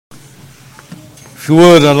If you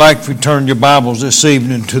would, I'd like to turn your Bibles this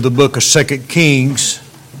evening to the book of 2 Kings.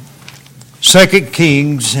 2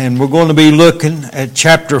 Kings, and we're going to be looking at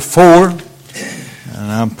chapter 4. And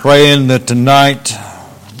I'm praying that tonight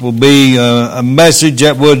will be a message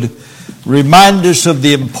that would remind us of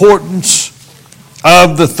the importance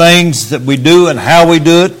of the things that we do and how we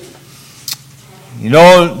do it. You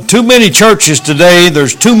know, too many churches today,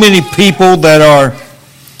 there's too many people that are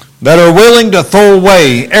willing to throw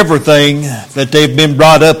away everything that they've been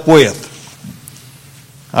brought up with.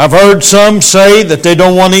 I've heard some say that they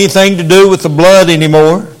don't want anything to do with the blood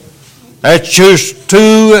anymore. That's just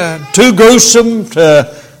too gruesome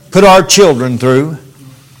to put our children through.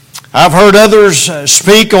 I've heard others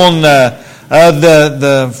speak on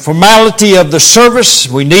the formality of the service.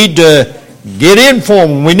 We need to get in for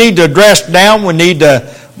them. We need to dress down. We need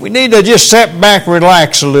to just sit back and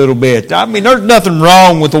relax a little bit. I mean, there's nothing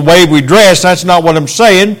wrong with the way we dress. That's not what I'm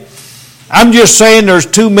saying. I'm just saying there's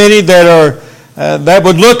too many that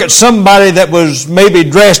would look at somebody that was maybe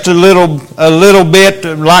dressed a little bit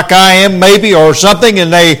like I am, maybe, or something,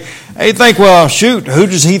 and they think, well, shoot, who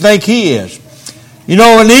does he think he is? You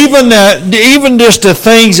know, and even just the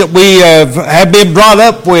things that we have been brought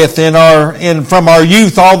up with from our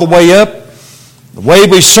youth all the way up. The way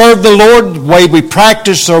we serve the Lord, the way we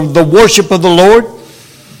practice the worship of the Lord,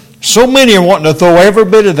 so many are wanting to throw every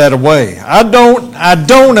bit of that away. I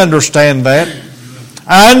don't understand that.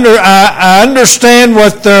 I understand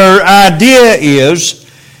what their idea is.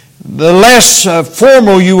 The less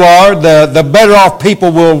formal you are, the better off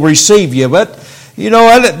people will receive you. But, you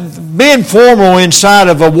know, being formal inside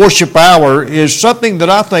of a worship hour is something that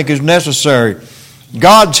I think is necessary.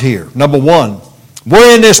 God's here, number one.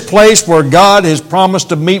 We're in this place where God has promised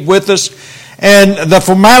to meet with us, and the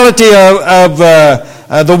formality of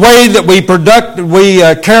the way that we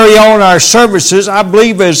carry on our services, I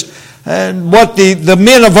believe, is what the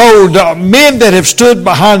men of old, men that have stood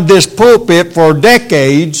behind this pulpit for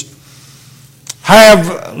decades,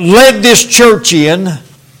 have led this church in.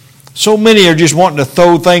 So many are just wanting to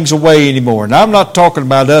throw things away anymore. And I'm not talking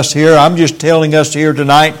about us here. I'm just telling us here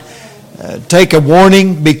tonight, take a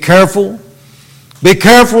warning, be careful. Be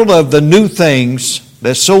careful of the new things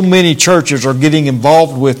that so many churches are getting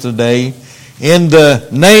involved with today in the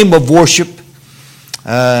name of worship.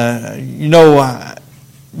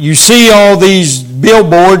 You see all these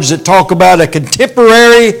billboards that talk about a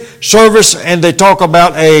contemporary service, and they talk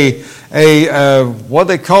about a what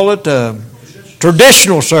they call it,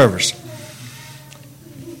 traditional service.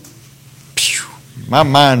 My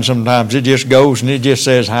mind sometimes, it just goes and it just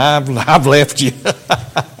says, I've left you.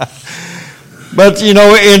 But, you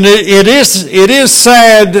know, and it is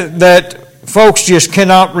sad that folks just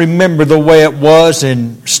cannot remember the way it was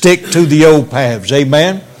and stick to the old paths.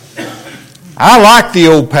 Amen? I like the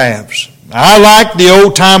old paths. I like the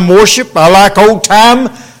old-time worship. I like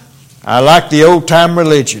the old-time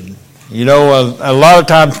religion. You know, a lot of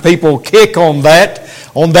times people kick on that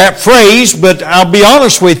phrase, but I'll be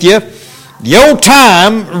honest with you, the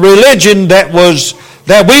old-time religion that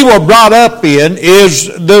we were brought up in is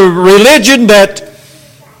the religion that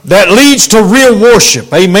leads to real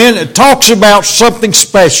worship. Amen. It talks about something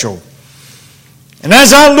special. And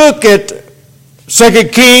as I look at 2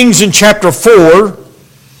 Kings in chapter 4,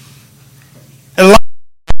 Elijah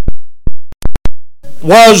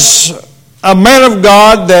was a man of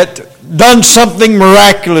God that done something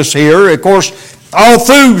miraculous here. Of course, all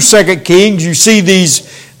through 2 Kings, you see these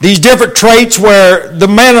different traits where the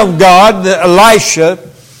man of God, Elisha,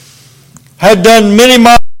 had done many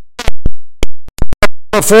miracles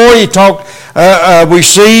before. He talked. We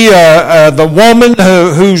see the woman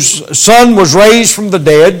whose son was raised from the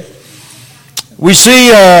dead. We see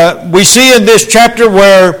in this chapter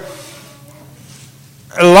where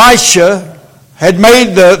Elisha had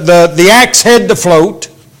made the axe head to float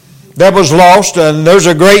that was lost, and there's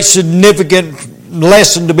a great significant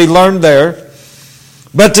lesson to be learned there.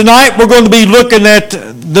 But tonight we're going to be looking at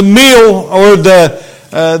the meal or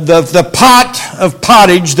the pot of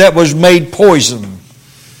pottage that was made poison.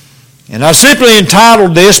 And I simply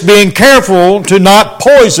entitled this, Being Careful to Not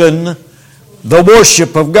Poison the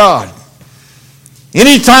Worship of God.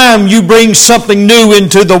 Anytime you bring something new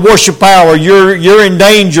into the worship hour, you're in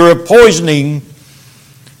danger of poisoning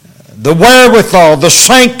the wherewithal, the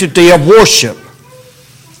sanctity of worship.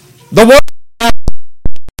 The word.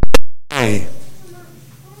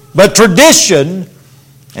 But tradition,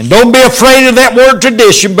 and don't be afraid of that word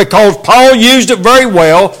tradition, because Paul used it very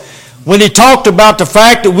well when he talked about the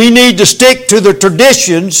fact that we need to stick to the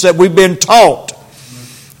traditions that we've been taught.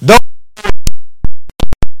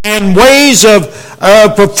 And ways of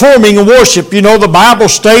performing worship. You know, the Bible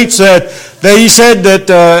states that he said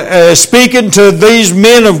that speaking to these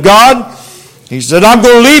men of God, he said, I'm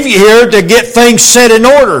going to leave you here to get things set in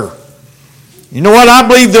order. You know what? I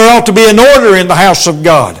believe there ought to be an order in the house of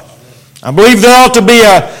God. I believe there ought to be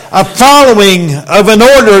a following of an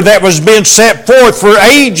order that was being set forth for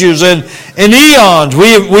ages and eons.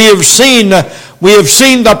 We have seen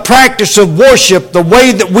the practice of worship. The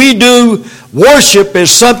way that we do worship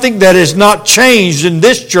is something that has not changed in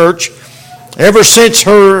this church ever since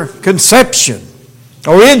her conception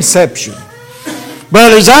or inception.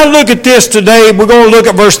 But as I look at this today, we're going to look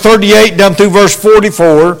at verse 38 down through verse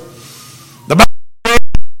 44. The Bible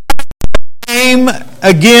came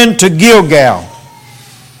again to Gilgal,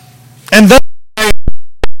 and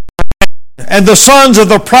the sons of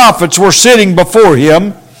the prophets were sitting before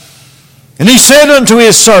him. And he said unto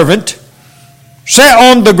his servant, set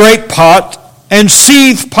on the great pot, and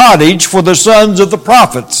seethe pottage for the sons of the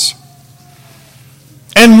prophets.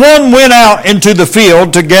 And one went out into the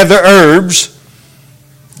field to gather herbs,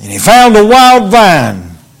 and he found a wild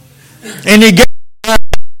vine, and he gave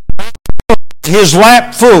his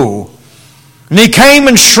lap full, and he came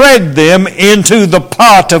and shred them into the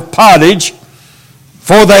pot of pottage,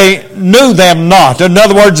 for they knew them not. In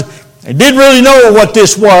other words, they didn't really know what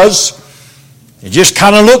this was. It just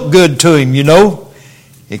kind of looked good to him, you know.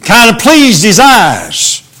 It kind of pleased his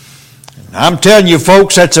eyes. And I'm telling you,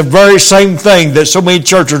 folks, that's the very same thing that so many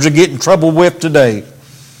churches are getting in trouble with today.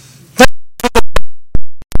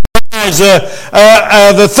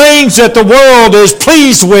 The things that the world is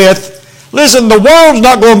pleased with. Listen, the world's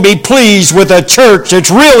not going to be pleased with a church that's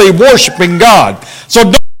really worshiping God. So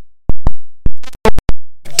don't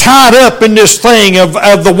get tied up in this thing of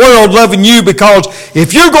the world loving you, because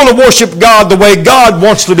if you're going to worship God the way God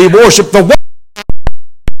wants to be worshiped, the world.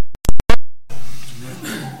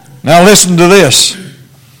 Now listen to this.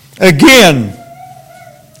 Again,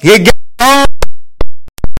 he got all,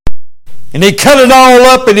 and he cut it all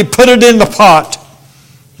up and he put it in the pot.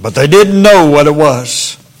 But they didn't know what it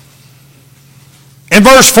was. In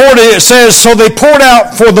verse 40 it says, so they poured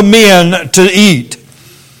out for the men to eat.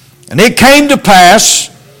 And it came to pass,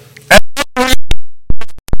 as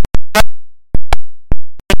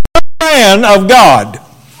the man of God,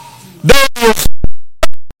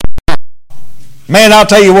 man, I'll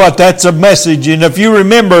tell you what, that's a message. And if you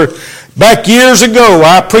remember, back years ago,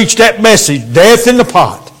 I preached that message, death in the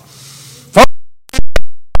pot.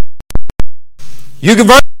 You can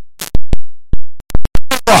verse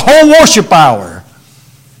the whole worship hour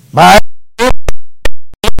by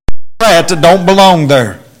that don't belong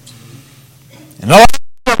there.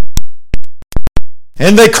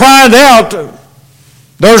 And they cried out,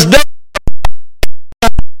 there's death.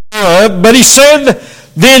 But he said,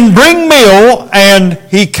 then bring meal, and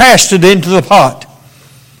he cast it into the pot.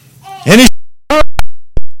 And he said,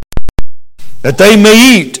 that they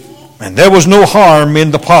may eat, and there was no harm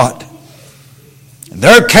in the pot. And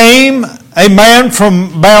there came a man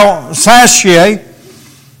from Baal-Sashia,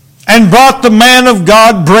 and brought the man of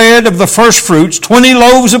God bread of the first fruits, 20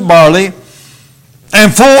 loaves of barley,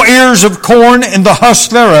 and 4 ears of corn in the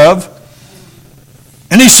husk thereof.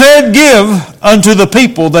 And he said, give unto the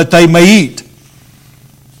people that they may eat.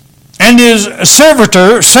 And his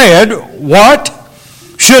servitor said, what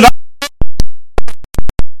should I?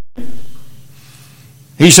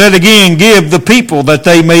 He said again, give the people that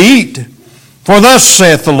they may eat. For thus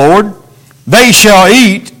saith the Lord, they shall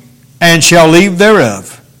eat and shall leave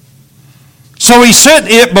thereof. So he set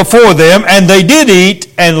it before them, and they did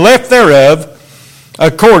eat and left thereof,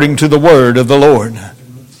 according to the word of the Lord.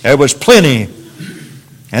 There was plenty,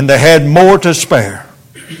 and they had more to spare.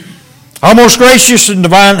 Our most gracious and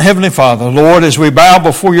divine Heavenly Father, Lord, as we bow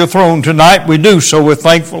before your throne tonight, we do so with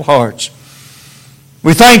thankful hearts.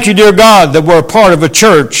 We thank you, dear God, that we're a part of a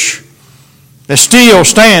church that still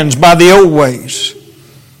stands by the old ways.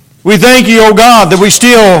 We thank you, O God, that we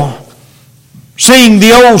still sing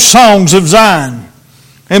the old songs of Zion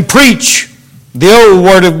and preach the old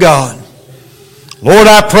Word of God. Lord,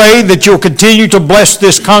 I pray that you'll continue to bless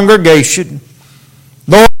this congregation.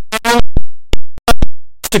 Lord,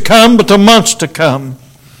 to come, but the months to come.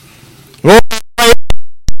 Lord, I pray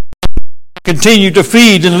continue to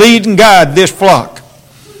feed and lead and guide this flock.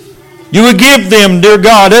 You would give them, dear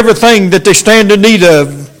God, everything that they stand in need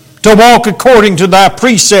of, to walk according to thy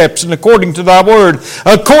precepts and according to thy word,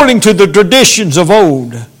 according to the traditions of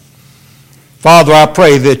old. Father, I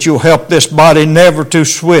pray that you'll help this body never to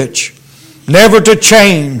switch, never to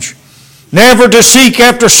change, never to seek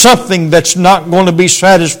after something that's not going to be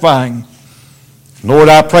satisfying. Lord,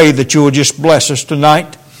 I pray that you will just bless us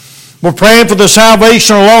tonight. We're praying for the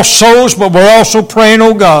salvation of lost souls, but we're also praying,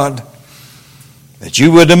 oh God, that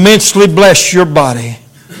you would immensely bless your body.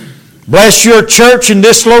 Bless your church in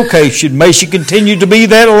this location. May she continue to be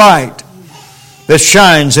that light that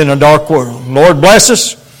shines in a dark world. Lord, bless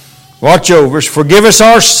us. Watch over us. Forgive us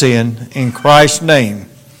our sin. In Christ's name.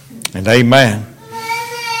 And amen.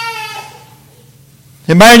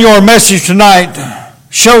 Emmanuel, our message tonight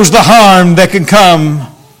shows the harm that can come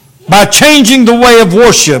by changing the way of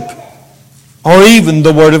worship or even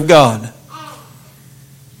the Word of God.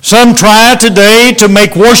 Some try today to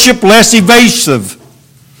make worship less evasive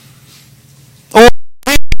or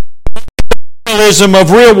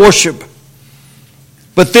of real worship.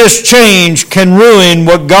 But this change can ruin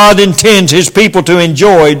what God intends His people to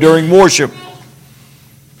enjoy during worship.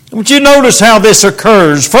 Would you notice how this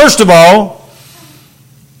occurs? First of all,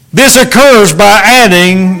 this occurs by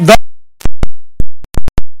adding the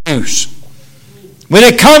use. When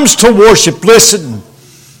it comes to worship, listen,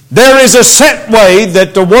 there is a set way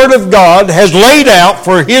that the Word of God has laid out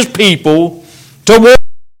for His people to worship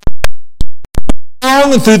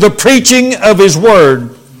through the preaching of His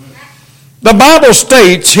Word. The Bible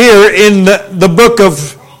states here in the book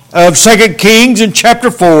of 2 Kings in chapter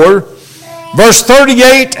 4, verse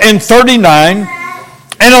 38 and 39,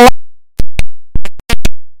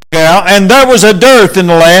 and there was a dearth in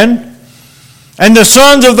the land, and the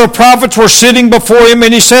sons of the prophets were sitting before him,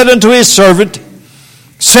 and he said unto his servant,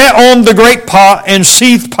 Set on the great pot and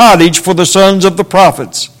seethe pottage for the sons of the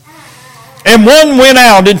prophets. And one went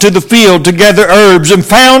out into the field to gather herbs, and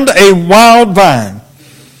found a wild vine,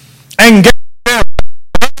 and gathered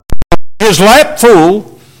his lap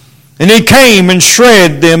full, and he came and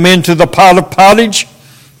shred them into the pot of pottage,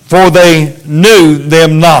 for they knew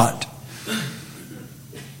them not.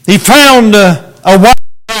 He found a wild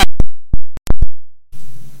vine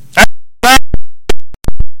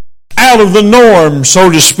out of the norm, so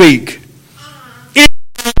to speak.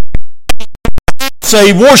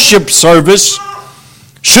 A worship service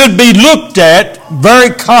should be looked at very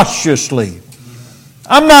cautiously.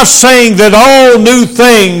 I'm not saying that all new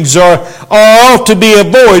things are ought to be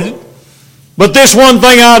avoided, but this one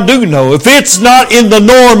thing I do know, if it's not in the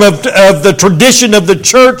norm of the tradition of the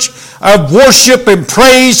church of worship and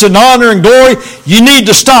praise and honor and glory, you need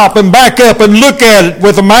to stop and back up and look at it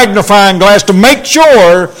with a magnifying glass to make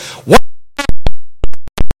sure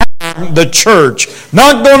the church,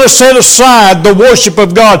 not going to set aside the worship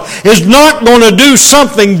of God, is not going to do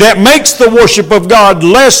something that makes the worship of God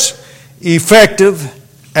less effective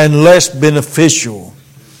and less beneficial.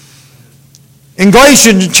 In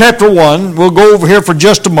Galatians chapter 1, we'll go over here for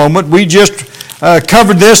just a moment. We just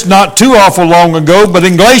covered this not too awful long ago, but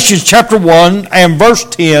in Galatians chapter 1 and verse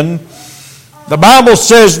 10, the Bible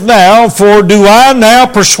says, Now, for do I now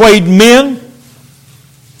persuade men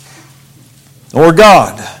or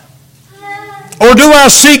God? Or do I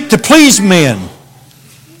seek to please men?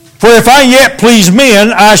 For if I yet please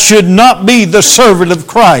men, I should not be the servant of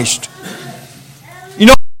Christ. You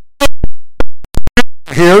know,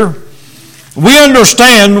 here, we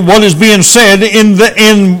understand what is being said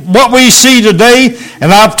in what we see today,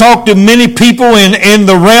 and I've talked to many people in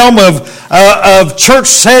the realm of church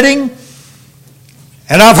setting,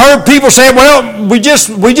 and I've heard people say, well, we just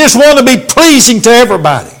want to be pleasing to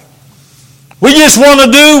everybody. We just want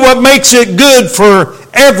to do what makes it good for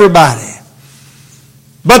everybody.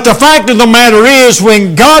 But the fact of the matter is,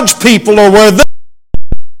 when God's people are where they're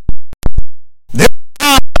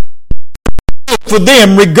for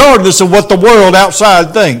them, regardless of what the world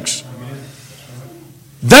outside thinks.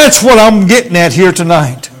 That's what I'm getting at here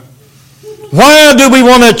tonight. Why do we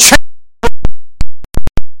want to change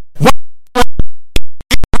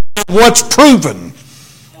what's proven?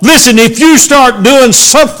 Listen, if you start doing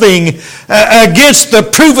something against the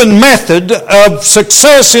proven method of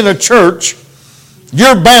success in a church,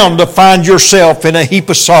 you're bound to find yourself in a heap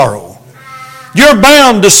of sorrow. You're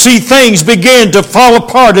bound to see things begin to fall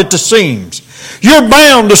apart at the seams. You're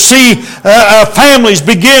bound to see families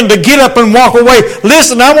begin to get up and walk away.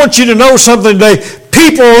 Listen, I want you to know something today.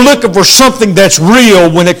 People are looking for something that's real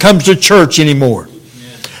when it comes to church anymore.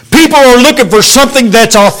 People are looking for something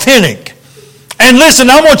that's authentic. And listen,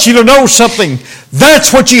 I want you to know something.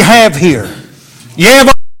 That's what you have here. You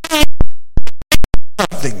have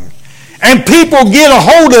something. And people get a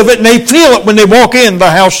hold of it and they feel it when they walk in the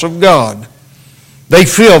house of God. They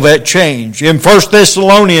feel that change. In 1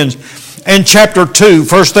 Thessalonians and chapter 2.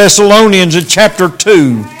 1 Thessalonians in chapter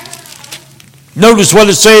 2. Notice what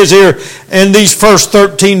it says here in these first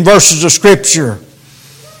 13 verses of Scripture.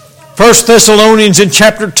 1 Thessalonians in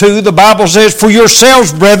chapter 2, the Bible says, "For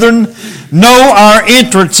yourselves, brethren, know our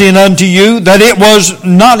entrance in unto you, that it was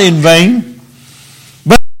not in vain.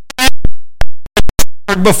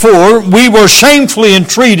 But before, we were shamefully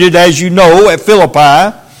entreated, as you know, at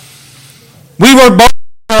Philippi. We were both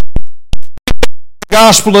the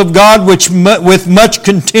gospel of God with much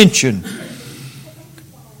contention.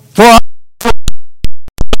 For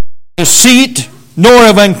deceit, nor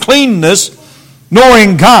of uncleanness, nor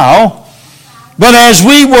in guile, but as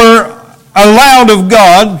we were allowed of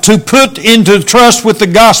God to put into trust with the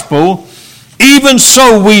gospel, even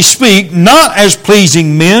so we speak, not as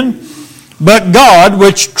pleasing men, but God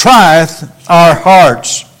which trieth our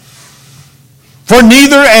hearts. For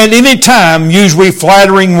neither at any time use we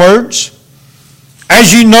flattering words,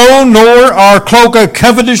 as you know, nor our cloak of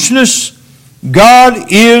covetousness.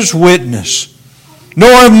 God is witness.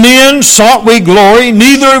 Nor of men sought we glory,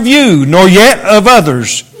 neither of you, nor yet of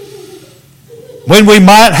others. When we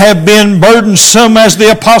might have been burdensome as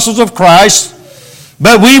the apostles of Christ,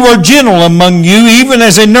 but we were gentle among you, even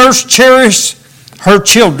as a nurse cherishes her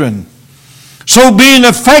children. So being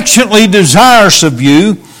affectionately desirous of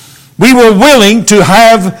you, we were willing to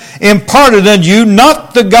have imparted unto you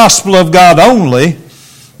not the gospel of God only,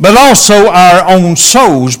 but also our own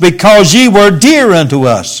souls, because ye were dear unto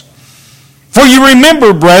us. For you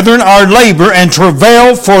remember, brethren, our labor and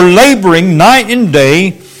travail for laboring night and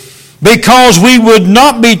day, because we would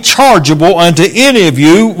not be chargeable unto any of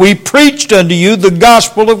you. We preached unto you the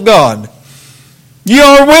gospel of God. Ye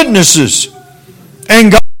are witnesses,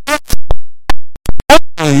 and God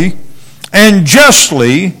and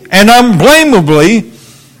justly and unblameably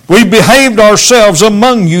we behaved ourselves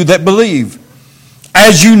among you that believe.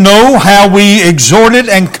 As you know how we exhorted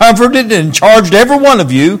and comforted and charged every one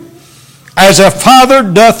of you, as a father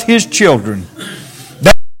doth his children.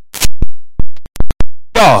 That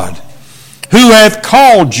God, who hath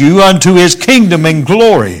called you unto his kingdom and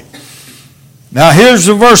glory. Now here's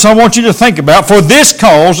the verse I want you to think about. For this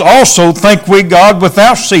cause also thank we God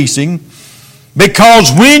without ceasing, because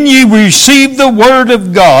when ye received the word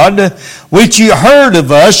of God, which ye heard of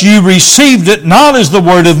us, ye received it not as the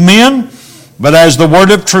word of men, but as the word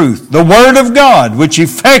of truth, the word of God, which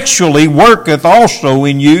effectually worketh also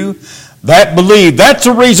in you that believe. That's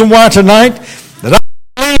the reason why tonight that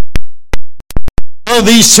I believe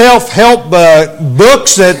these self-help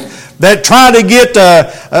books that try to get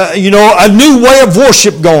a new way of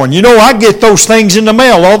worship going. You know, I get those things in the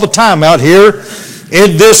mail all the time out here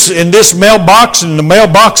in this mailbox, in the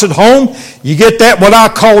mailbox at home. You get that what I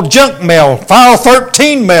call junk mail, file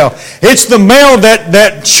 13 mail. It's the mail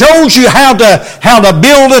that shows you how to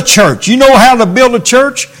build a church. You know how to build a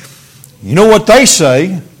church? You know what they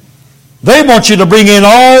say? They want you to bring in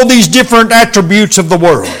all these different attributes of the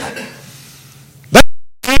world. They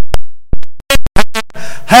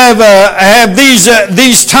have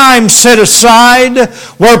these times set aside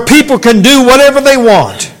where people can do whatever they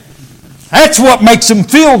want. That's what makes them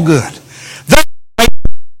feel good. That's what makes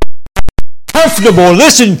them comfortable.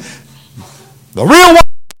 Listen, the real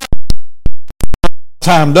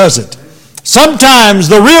time does it. Sometimes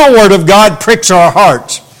the real Word of God pricks our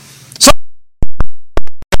hearts.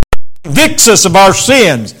 Convicts us of our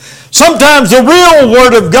sins. Sometimes the real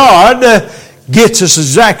Word of God gets us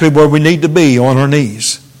exactly where we need to be, on our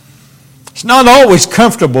knees. It's not always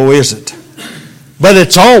comfortable, is it? But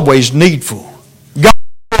it's always needful. God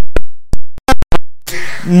is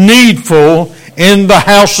needful in the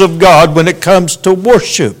house of God when it comes to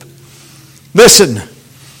worship. Listen,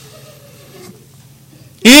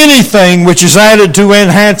 anything which is added to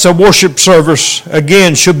enhance a worship service,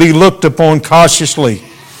 again, should be looked upon cautiously.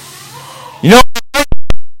 You know,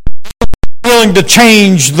 willing to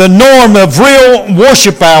change the norm of real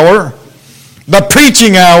worship hour, the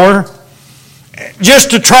preaching hour, just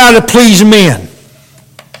to try to please men.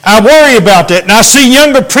 I worry about that, and I see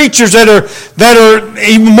younger preachers that are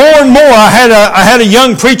even more and more. I had a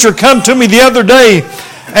young preacher come to me the other day,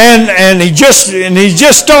 and he just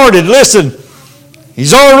started. Listen,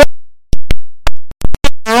 he's already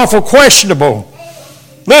awful questionable.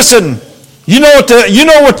 Listen. You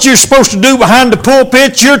know what you're supposed to do behind the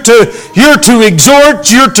pulpit. You're to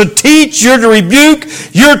exhort. You're to teach. You're to rebuke.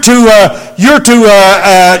 You're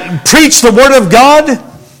to preach the Word of God.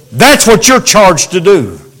 That's what you're charged to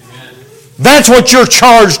do. That's what you're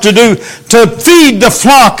charged to do, to feed the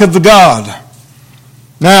flock of God.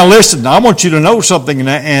 Now, listen. I want you to know something,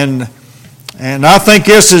 and I think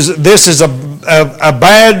this is a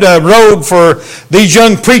bad road for these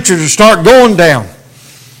young preachers to start going down.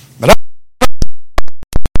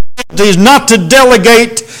 is not to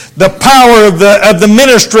delegate the power of the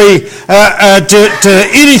ministry to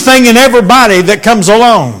anything and everybody that comes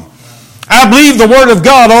along. I believe the Word of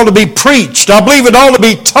God ought to be preached. I believe it ought to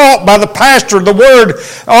be taught by the pastor. The Word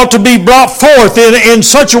ought to be brought forth in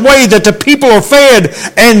such a way that the people are fed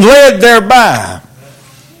and led thereby.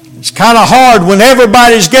 It's kind of hard when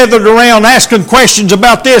everybody's gathered around asking questions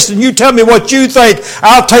about this, and you tell me what you think,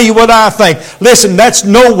 I'll tell you what I think. Listen, that's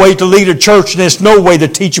no way to lead a church, and it's no way to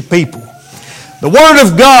teach a people. The Word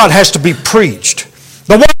of God has to be preached.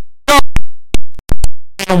 The Word of God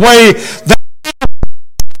in a way that...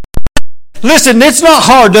 Listen, it's not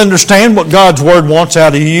hard to understand what God's Word wants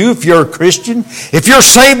out of you if you're a Christian. If you're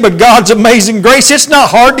saved by God's amazing grace, it's not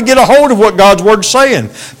hard to get a hold of what God's Word's saying,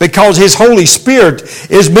 because His Holy Spirit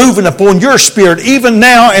is moving upon your spirit. Even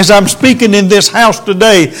now, as I'm speaking in this house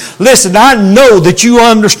today, listen, I know that you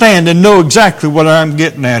understand and know exactly what I'm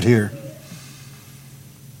getting at here.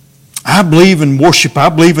 I believe in worship. I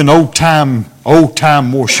believe in old-time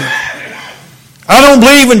worship. I don't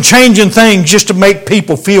believe in changing things just to make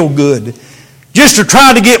people feel good, just to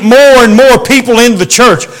try to get more and more people into the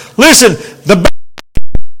church. Listen,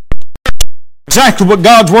 exactly what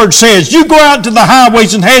God's Word says. You go out to the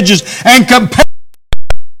highways and hedges and compare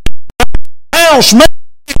house.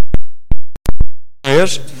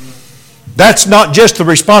 That's not just the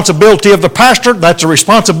responsibility of the pastor. That's the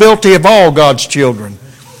responsibility of all God's children.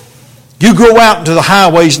 You go out into the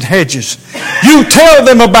highways and hedges. You tell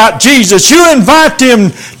them about Jesus. You invite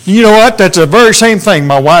them. You know what? That's the very same thing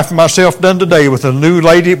my wife and myself done today with a new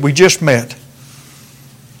lady we just met.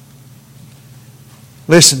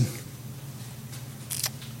 Listen.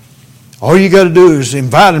 All you got to do is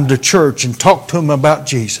invite them to church and talk to them about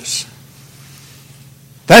Jesus.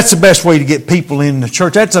 That's the best way to get people in the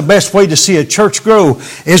church. That's the best way to see a church grow,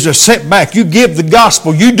 is to sit back. You give the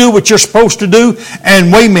gospel. You do what you're supposed to do.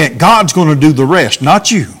 And wait a minute, God's going to do the rest, not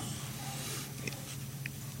you.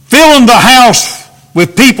 Filling the house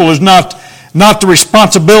with people is not the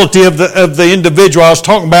responsibility of the individual. I was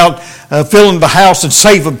talking about filling the house and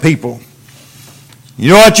saving people.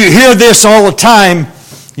 You know what? You hear this all the time.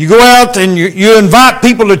 You go out and you invite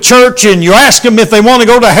people to church and you ask them if they want to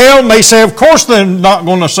go to hell, and they say, of course they're not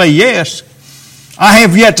going to say yes. I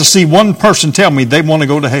have yet to see one person tell me they want to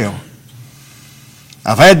go to hell.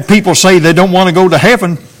 I've had people say they don't want to go to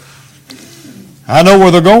heaven. I know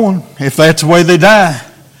where they're going if that's the way they die.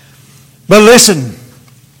 But listen,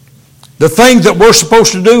 the thing that we're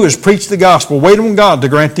supposed to do is preach the gospel. Wait on God to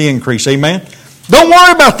grant the increase. Amen? Don't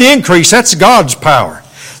worry about the increase. That's God's power.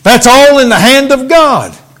 That's all in the hand of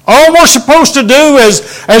God. All we're supposed to do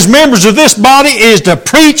as members of this body is to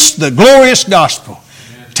preach the glorious gospel.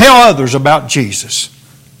 Tell others about Jesus.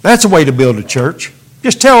 That's a way to build a church.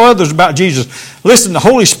 Just tell others about Jesus. Listen, the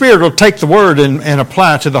Holy Spirit will take the word and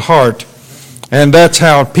apply it to the heart. And that's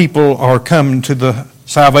how people are coming to the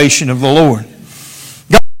salvation of the Lord.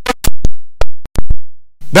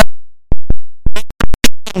 The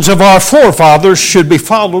of our forefathers should be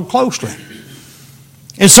followed closely.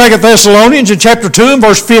 In 2 Thessalonians in chapter 2 and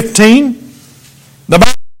verse 15, the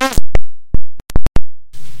Bible,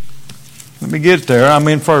 let me get there. I'm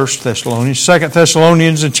in 1 Thessalonians. 2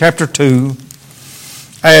 Thessalonians in chapter 2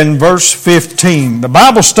 and verse 15. The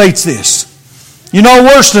Bible states this. You know,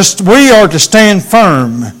 we are to stand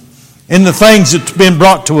firm in the things that's been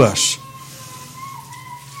brought to us.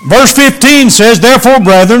 Verse 15 says, therefore,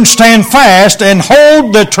 brethren, stand fast and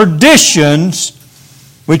hold the traditions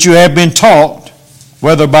which you have been taught,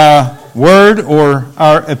 whether by word or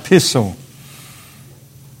our epistle.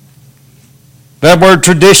 That word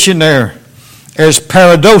tradition there is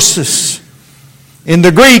paradosis in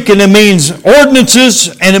the Greek, and it means ordinances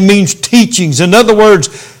and it means teachings. In other words,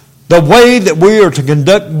 the way that we are to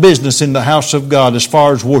conduct business in the house of God as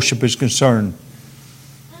far as worship is concerned.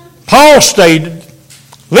 Paul stated,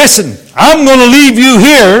 listen, I'm going to leave you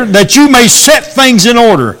here that you may set things in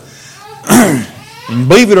order. And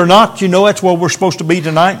believe it or not, you know that's where we're supposed to be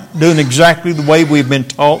tonight, doing exactly the way we've been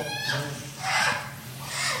taught.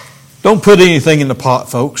 Don't put anything in the pot,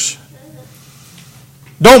 folks.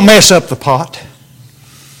 Don't mess up the pot.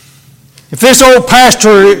 If this old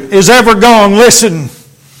pastor is ever gone, listen,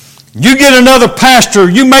 you get another pastor,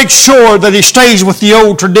 you make sure that he stays with the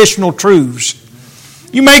old traditional truths.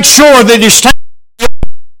 You make sure that he stays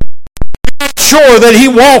sure that he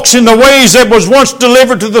walks in the ways that was once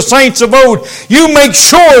delivered to the saints of old. You make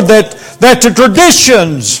sure that the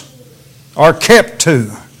traditions are kept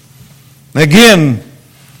to. Again,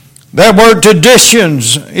 that word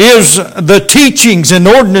traditions is the teachings and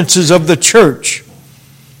ordinances of the church.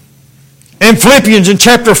 In Philippians in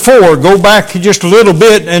chapter 4, go back just a little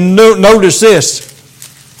bit and notice this.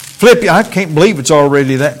 I can't believe it's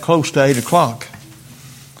already that close to 8 o'clock.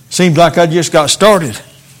 Seems like I just got started.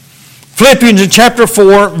 Philippians in chapter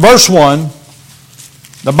 4, verse 1,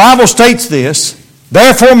 the Bible states this,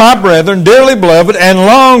 "Therefore, my brethren, dearly beloved, and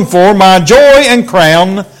long for my joy and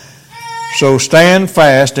crown, so stand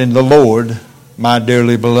fast in the Lord, my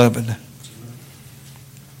dearly beloved."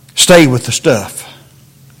 Stay with the stuff.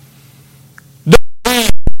 Don't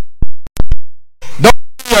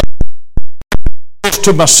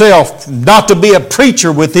to myself not to be a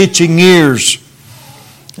preacher with itching ears.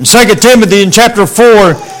 In 2 Timothy in chapter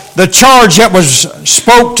 4, the charge that was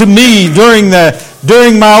spoke to me during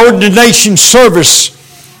my ordination service,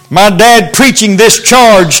 my dad preaching this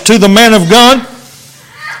charge to the man of God,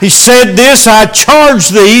 he said this, "I charge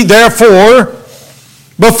thee, therefore,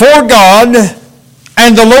 before God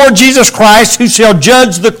and the Lord Jesus Christ, who shall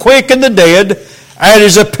judge the quick and the dead at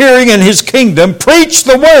his appearing in his kingdom, preach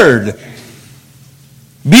the word.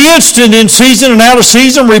 Be instant in season and out of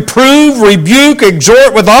season, reprove, rebuke,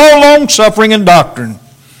 exhort with all long-suffering and doctrine.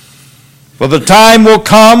 For the time will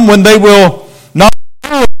come when they will not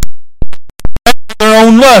their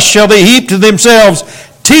own lust shall they heap to themselves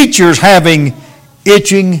teachers having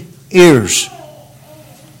itching ears."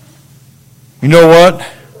 You know what?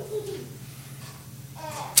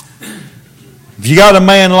 If you got a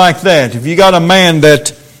man like that, if you got a man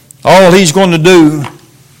that all he's going to do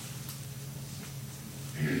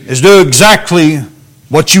is do exactly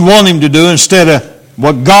what you want him to do instead of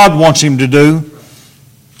what God wants him to do,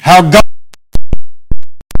 how the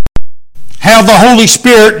Holy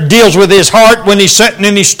Spirit deals with his heart when he's sitting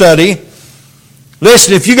in his study.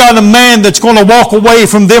 Listen, if you got a man that's going to walk away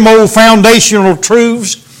from them old foundational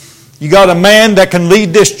truths, you got a man that can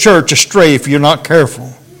lead this church astray if you're not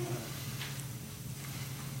careful.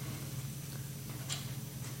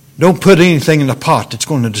 Don't put anything in the pot that's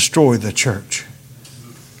going to destroy the church.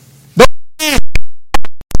 Don't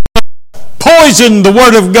poison the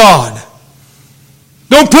Word of God.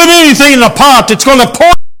 Don't put anything in the pot that's going to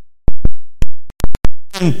poison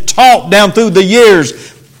and taught down through the years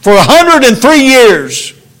for 103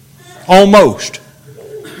 years almost.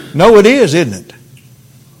 No, it is, isn't it?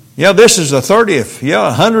 Yeah, this is the 30th. Yeah,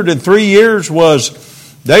 103 years was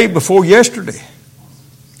day before yesterday.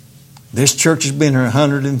 This church has been here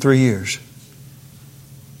 103 years.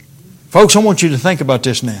 Folks, I want you to think about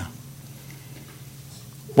this now.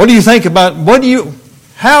 What do you think about,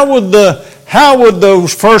 how would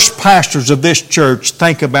those first pastors of this church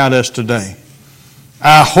think about us today?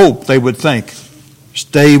 I hope they would think,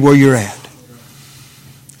 stay where you're at.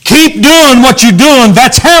 Keep doing what you're doing.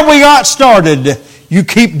 That's how we got started. You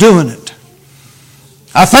keep doing it.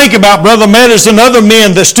 I think about Brother Meadows and other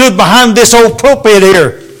men that stood behind this old pulpit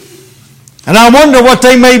here. And I wonder what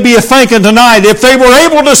they may be thinking tonight if they were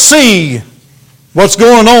able to see what's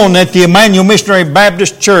going on at the Emmanuel Missionary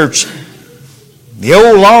Baptist Church, the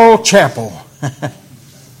old Laurel Chapel.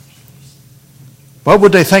 What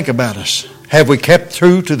would they think about us? Have we kept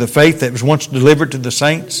true to the faith that was once delivered to the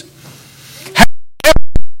saints?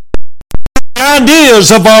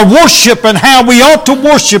 Ideas of our worship and how we ought to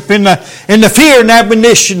worship in the fear and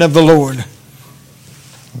admonition of the Lord.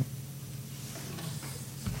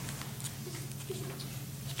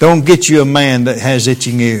 Don't get you a man that has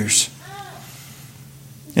itching ears.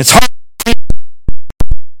 It's hard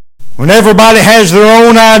when everybody has their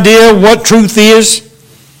own idea what truth is.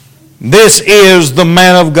 This is the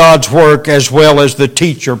man of God's work as well as the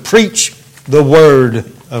teacher. Preach the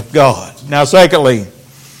Word of God. Now, secondly,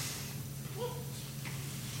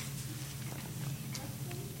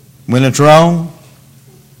 when it's wrong,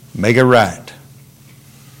 make it right.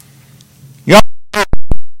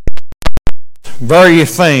 Very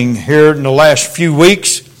thing here in the last few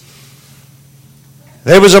weeks.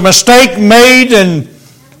 There was a mistake made, and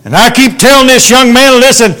I keep telling this young man,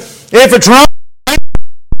 listen, if it's wrong,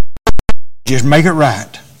 just make it right.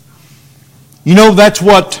 You know, that's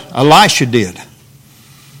what Elisha did.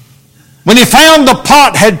 When he found the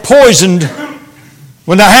pot had poisoned,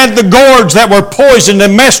 when they had the gourds that were poisoned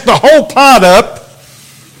and messed the whole pot up,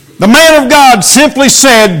 the man of God simply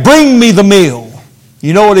said, "Bring me the meal."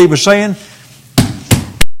 You know what he was saying?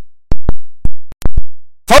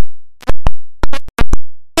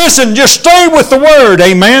 Listen, just stay with the Word,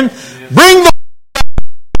 amen. Bring the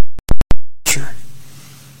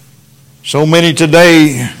So many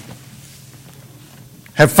today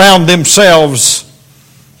have found themselves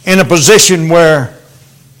in a position where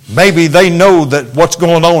maybe they know that what's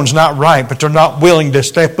going on is not right, but they're not willing to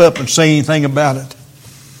step up and say anything about it.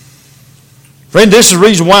 Friend, this is the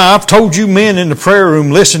reason why I've told you men in the prayer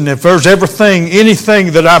room, listen, if there's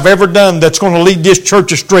anything that I've ever done that's going to lead this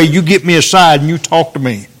church astray, you get me aside and you talk to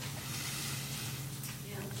me.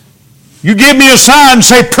 You give me a sign and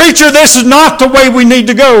say, preacher, this is not the way we need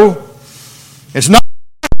to go. It's not.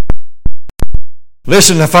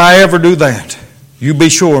 Listen, if I ever do that, you be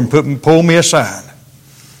sure and pull me aside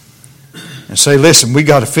and say, listen, we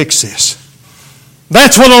got to fix this.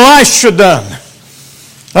 That's what Elisha done.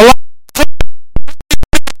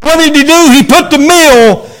 What did he do? He put the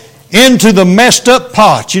meal into the messed up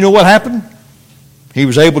pot. You know what happened? He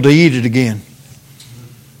was able to eat it again.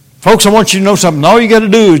 Folks, I want you to know something. All you got to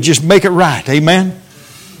do is just make it right. Amen?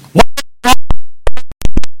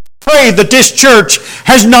 Pray that this church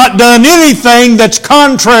has not done anything that's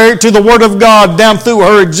contrary to the Word of God down through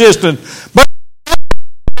her existence. But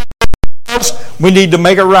we need to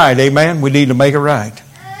make it right. Amen? We need to make it right.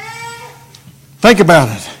 Think about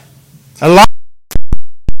it. A lot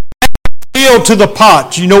meal to the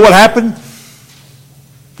pot. You know what happened?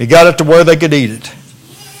 He got it to where they could eat it.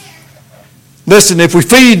 Listen, if we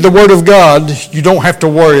feed the Word of God, you don't have to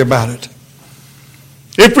worry about it.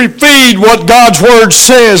 If we feed what God's Word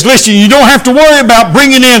says, listen, you don't have to worry about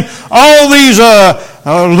bringing in all these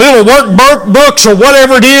little workbooks or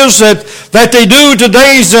whatever it is that they do.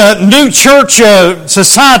 Today's new church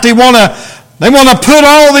society they want to put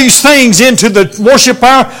all these things into the worship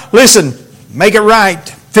hour. Listen, make it right.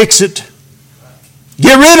 Fix it.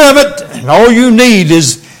 Get rid of it. And all you need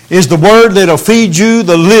is the Word that'll feed you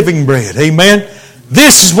the living bread. Amen?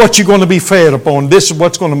 This is what you're going to be fed upon. This is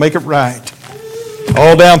what's going to make it right.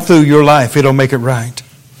 All down through your life, it'll make it right.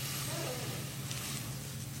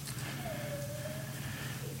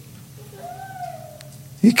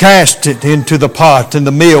 He cast it into the pot, and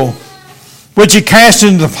the meal which he cast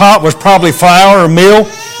into the pot was probably flour or meal.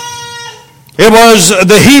 It was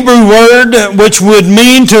the Hebrew word which would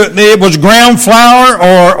mean it was ground flour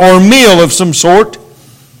or meal of some sort.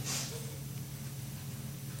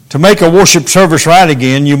 To make a worship service right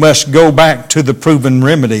again, you must go back to the proven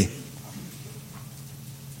remedy.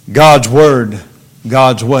 God's Word,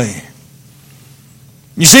 God's way.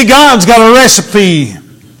 You see, God's got a recipe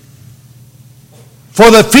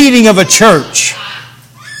for the feeding of a church.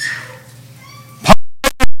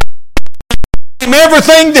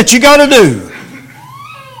 Everything that you got to do,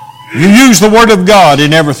 you use the Word of God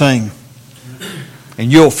in everything,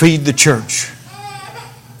 and you'll feed the church.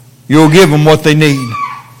 You'll give them what they need.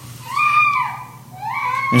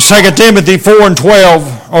 In 2 Timothy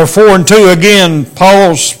 4:12 or 4:2 again,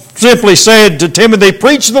 Paul simply said to Timothy,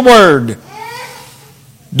 preach the Word.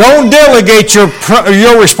 Don't delegate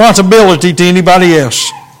your responsibility to anybody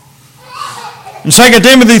else. In 2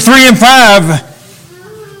 Timothy 3:5,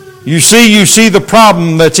 you see the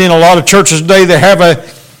problem that's in a lot of churches today. They have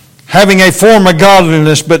having a form of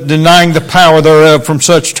godliness but denying the power thereof, from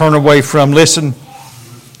such turn away from. Listen,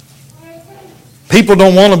 people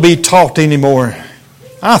don't want to be taught anymore.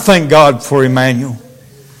 I thank God for Emmanuel.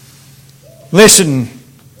 Listen,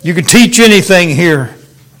 you can teach anything here.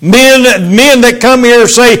 Men that come here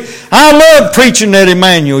say, I love preaching at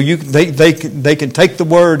Emmanuel. They can take the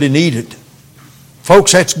Word and eat it.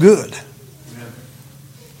 Folks, that's good.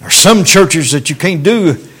 There's some churches that you can't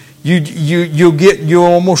do. You'll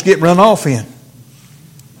almost get run off in.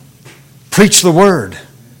 Preach the Word.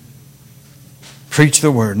 Preach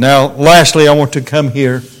the Word. Now, lastly, I want to come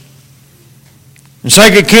here. In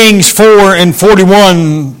 2 Kings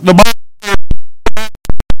 4:41, the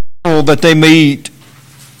Bible that they may eat.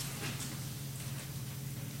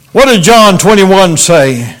 What did John 21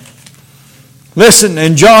 say? Listen,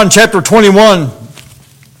 in John chapter 21,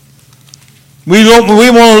 we want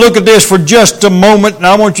to look at this for just a moment, and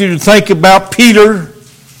I want you to think about Peter.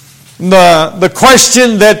 The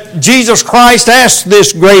question that Jesus Christ asked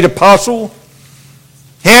this great apostle.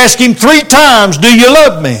 He asked him 3 times, do you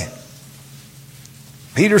love me?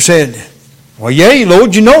 Peter said, well, yea,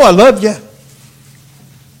 Lord, you know I love you.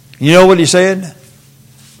 You know what he said?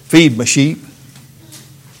 Feed my sheep.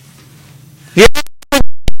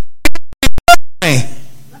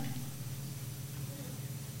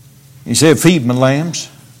 He said, feed my lambs.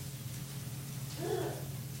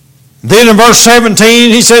 Then in verse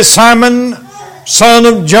 17, he says, Simon, son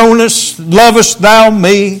of Jonas, lovest thou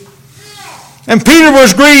me? And Peter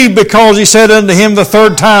was grieved because he said unto him the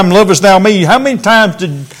 3rd time, lovest thou me? How many times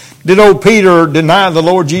did old Peter deny the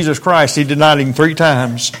Lord Jesus Christ? He denied him 3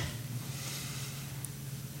 times.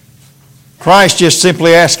 Christ just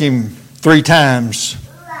simply asked him 3 times,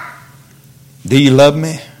 do you love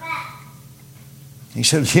me? He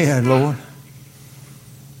said, yeah, Lord.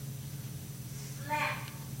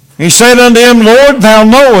 He said unto him, Lord, thou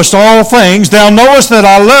knowest all things. Thou knowest that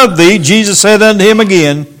I love thee. Jesus said unto him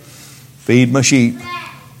again, feed my sheep.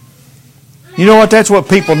 You know what? That's what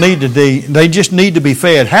people need to do. They just need to be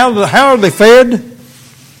fed. How are they fed?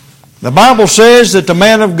 The Bible says that the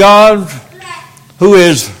man of God who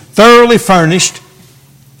is thoroughly furnished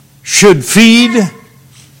should feed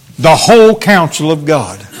the whole counsel of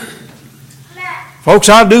God. Folks,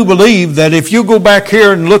 I do believe that if you go back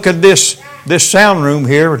here and look at this sound room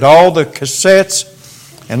here with all the cassettes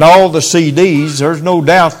and all the CDs, there's no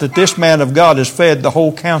doubt that this man of God has fed the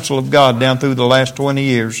whole counsel of God down through the last 20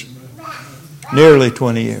 years. Nearly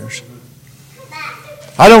 20 years.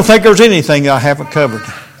 I don't think there's anything I haven't covered.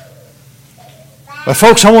 But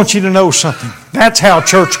folks, I want you to know something. That's how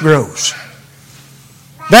church grows.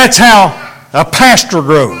 That's how a pastor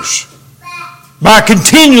grows. By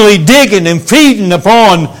continually digging and feeding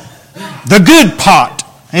upon the good pot.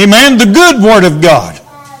 Amen? The good Word of God.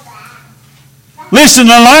 Listen,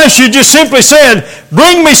 Elisha just simply said,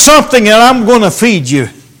 bring me something and I'm going to feed you.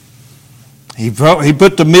 He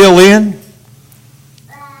put the meal in.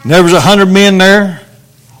 There was 100 men there.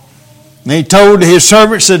 And he told his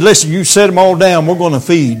servant, said, listen, you set them all down. We're going to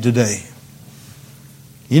feed today.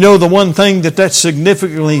 You know the one thing that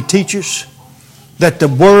significantly teaches? That the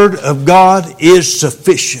Word of God is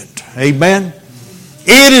sufficient. Amen?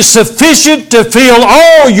 It is sufficient to fill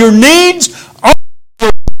all your needs.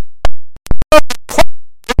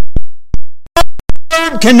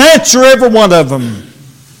 God can answer every one of them.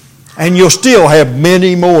 And you'll still have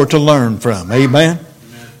many more to learn from. Amen?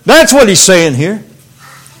 That's what he's saying here.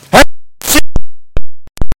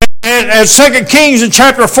 At 2 Kings in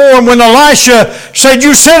chapter 4, when Elisha said,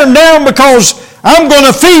 you set them down because I'm going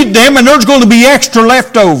to feed them and there's going to be extra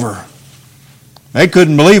left over. They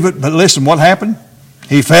couldn't believe it, but listen, what happened?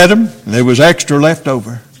 He fed them and there was extra left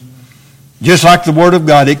over. Just like the Word of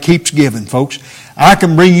God, it keeps giving, folks. I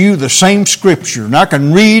can bring you the same Scripture, and I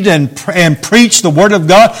can read and preach the Word of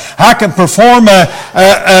God. I can perform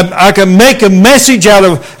I can make a message out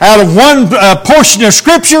of one portion of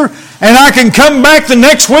Scripture, and I can come back the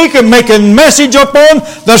next week and make a message upon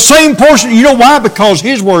the same portion. You know why? Because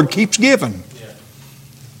His Word keeps giving. Yeah.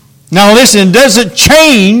 Now listen, it doesn't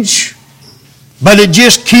change, but it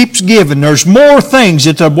just keeps giving. There's more things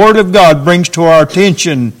that the Word of God brings to our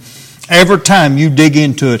attention every time you dig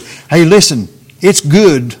into it. Hey, listen, it's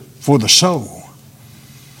good for the soul.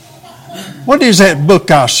 What is that book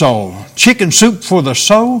I saw? Chicken Soup for the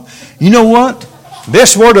Soul? You know what?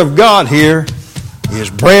 This Word of God here is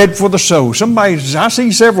bread for the soul. I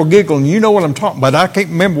see several giggling. You know what I'm talking about. I can't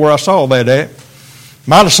remember where I saw that at.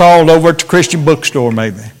 Might have saw it over at the Christian bookstore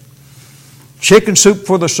maybe. Chicken Soup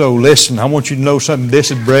for the Soul. Listen, I want you to know something. This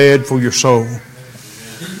is bread for your soul.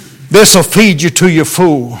 This will feed you till you're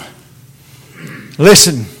full.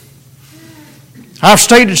 Listen, I've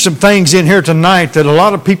stated some things in here tonight that a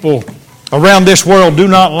lot of people around this world do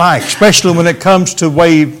not like, especially when it comes to the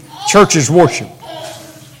way churches worship.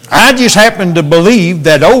 I just happen to believe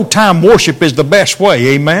that old-time worship is the best way,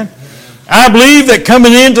 amen? I believe that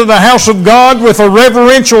coming into the house of God with a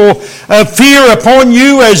reverential fear upon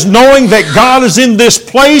you as knowing that God is in this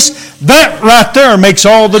place, that right there makes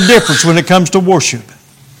all the difference when it comes to worship.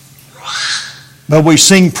 But we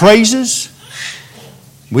sing praises.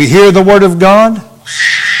 We hear the Word of God.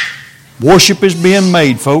 Worship is being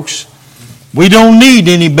made, folks. We don't need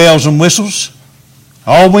any bells and whistles.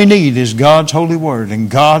 All we need is God's holy Word, and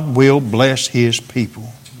God will bless His people.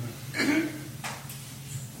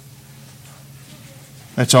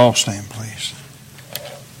 Let's all stand, please.